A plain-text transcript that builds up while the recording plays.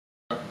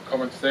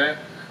comments there.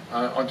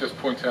 I'll just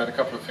point out a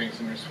couple of things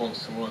in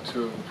response to one or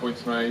two of the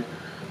points made.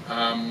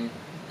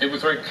 It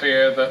was very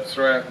clear that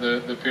throughout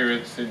the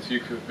period since you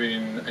have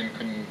been in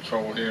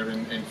control here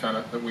in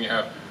Thanet that we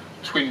have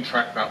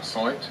twin-tracked that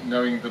site,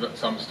 knowing that at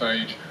some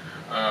stage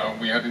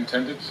we had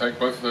intended to take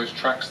both of those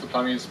tracks to the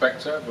planning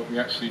inspector, but we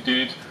actually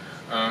did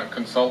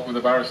consult with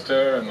a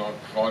barrister, and I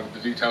provided the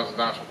details of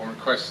that on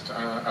request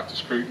after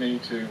scrutiny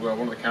to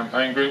one of the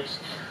campaign groups,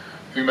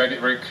 who made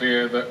it very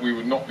clear that we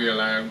would not be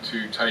allowed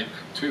to take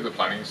to the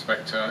planning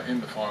inspector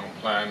in the final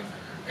plan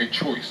a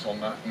choice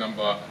on that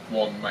number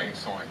 1 main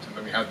site, and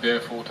that we had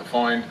therefore to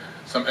find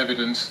some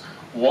evidence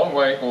one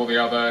way or the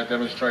other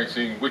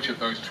demonstrating which of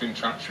those twin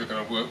tracks you're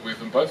going to work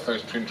with, and both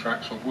those twin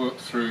tracks will work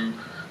through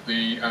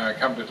the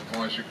Cabinet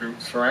Advisory Group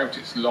throughout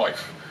its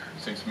life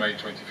since May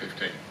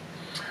 2015.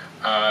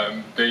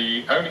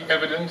 The only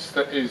evidence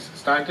that is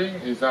standing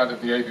is that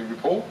of the AV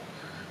report.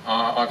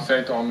 I've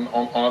said on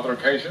other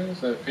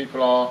occasions that if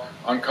people are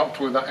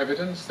uncomfortable with that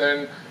evidence,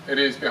 then it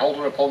is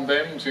beholden upon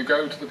them to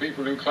go to the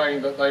people who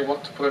claim that they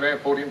want to put an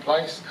airport in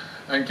place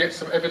and get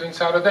some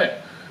evidence out of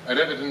them. And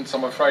evidence,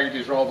 I'm afraid,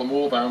 is rather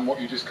more than what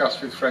you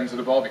discuss with friends at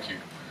a barbecue.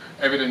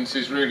 Evidence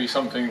is really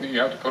something that you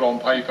have to put on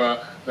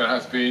paper that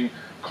has been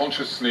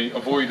consciously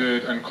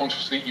avoided and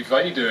consciously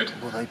evaded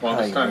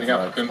by the standing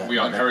applicant we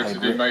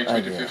inherited in May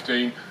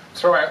 2015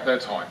 throughout their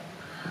time.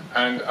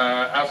 And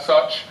as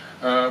such,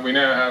 we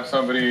now have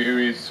somebody who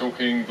is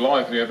talking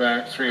blithely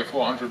about £300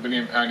 or £400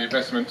 million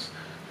investments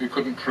who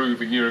couldn't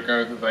prove a year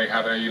ago that they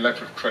had a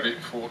letter of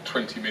credit for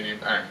 £20 million.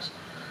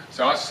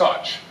 So as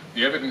such,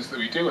 the evidence that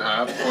we do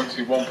have points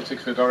in one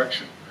particular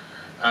direction.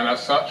 And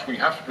as such, we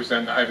have to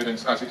present that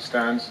evidence as it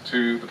stands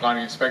to the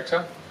planning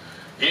inspector.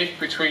 If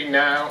between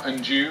now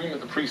and June,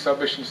 at the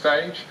pre-submission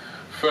stage,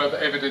 further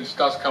evidence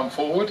does come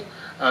forward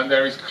and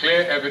there is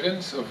clear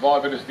evidence of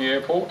viability of the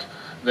airport,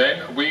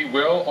 then we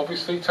will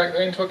obviously take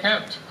that into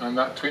account, and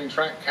that twin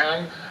track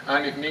can,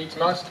 and if needs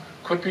must,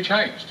 could be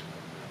changed.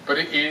 But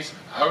it is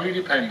wholly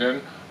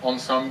dependent on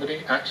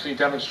somebody actually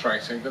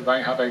demonstrating that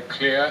they have a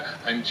clear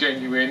and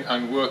genuine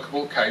and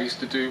workable case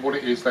to do what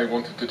it is they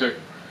wanted to do.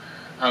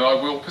 And I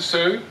will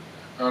pursue,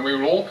 and we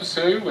will all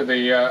pursue, with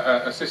the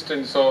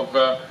assistance of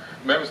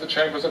members of the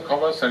Chambers of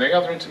Commerce and any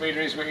other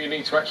intermediaries we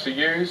need to actually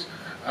use,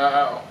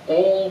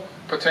 all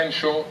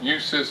potential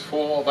uses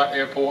for that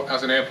airport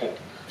as an airport.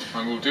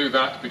 And we'll do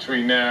that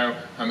between now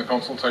and the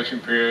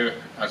consultation period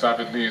as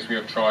avidly as we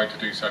have tried to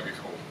do so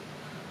before.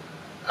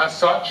 As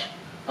such,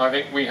 I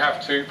think we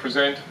have to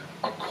present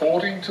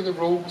according to the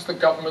rules the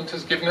government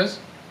has given us.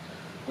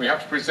 We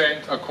have to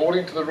present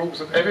according to the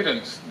rules of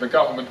evidence the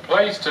government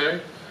plays to.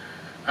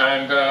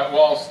 And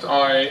whilst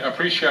I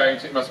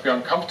appreciate it must be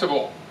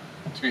uncomfortable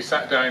to be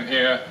sat down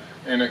here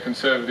in a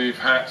Conservative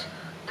hat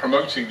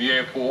promoting the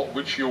airport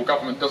which your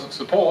government doesn't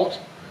support,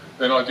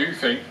 then I do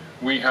think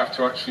we have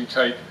to actually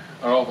take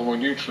a rather more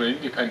neutral,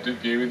 independent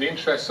view in the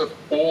interests of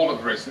all of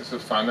the residents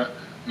of Thanet,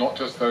 not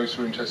just those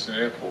who are interested in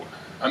the airport.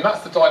 And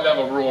that's the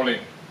dilemma we're all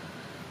in.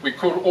 We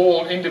could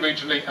all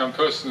individually and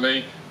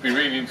personally be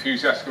really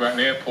enthusiastic about an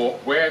airport.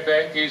 Where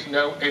there is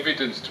no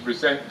evidence to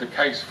present the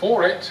case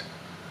for it,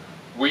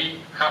 we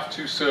have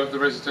to serve the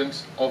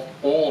residents of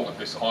all of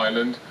this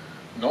island,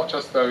 not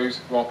just those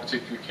who are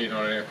particularly keen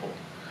on an airport.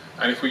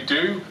 And if we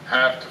do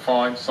have to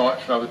find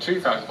sites for another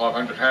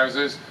 2,500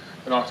 houses,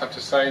 then I'd have to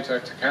say to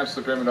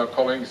Councillor Brim and our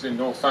colleagues in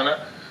North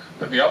Thanet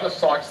that the other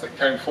sites that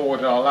came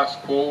forward in our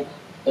last call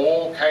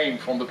all came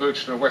from the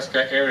Birchton and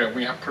Westgate area.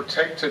 We have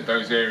protected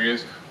those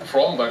areas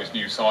from those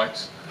new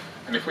sites,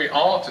 and if we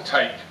are to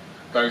take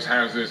those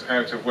houses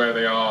out of where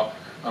they are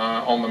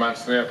on the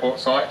Manston Airport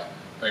site,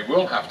 they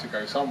will have to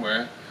go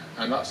somewhere,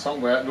 and that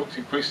somewhere looks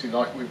increasingly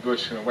like it with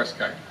Birchton and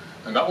Westgate,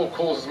 and that will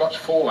cause as much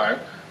fallout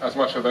as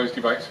much of those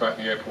debates about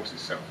the airport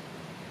itself.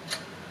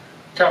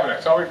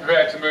 Cabinet, are we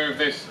prepared to move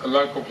this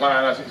local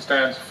plan as it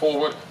stands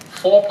forward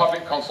for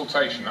public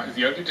consultation? That is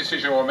the only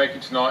decision we're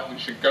making tonight, which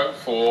should go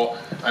for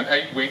an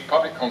 8-week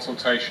public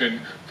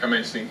consultation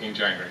commencing in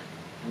January.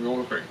 We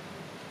all agree.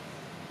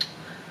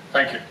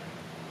 Thank you.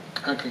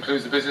 That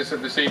concludes the business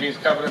of this evening's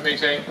Cabinet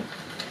meeting.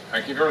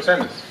 Thank you for your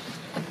attendance.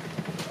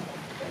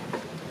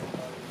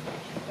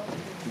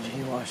 Did you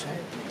hear what I said?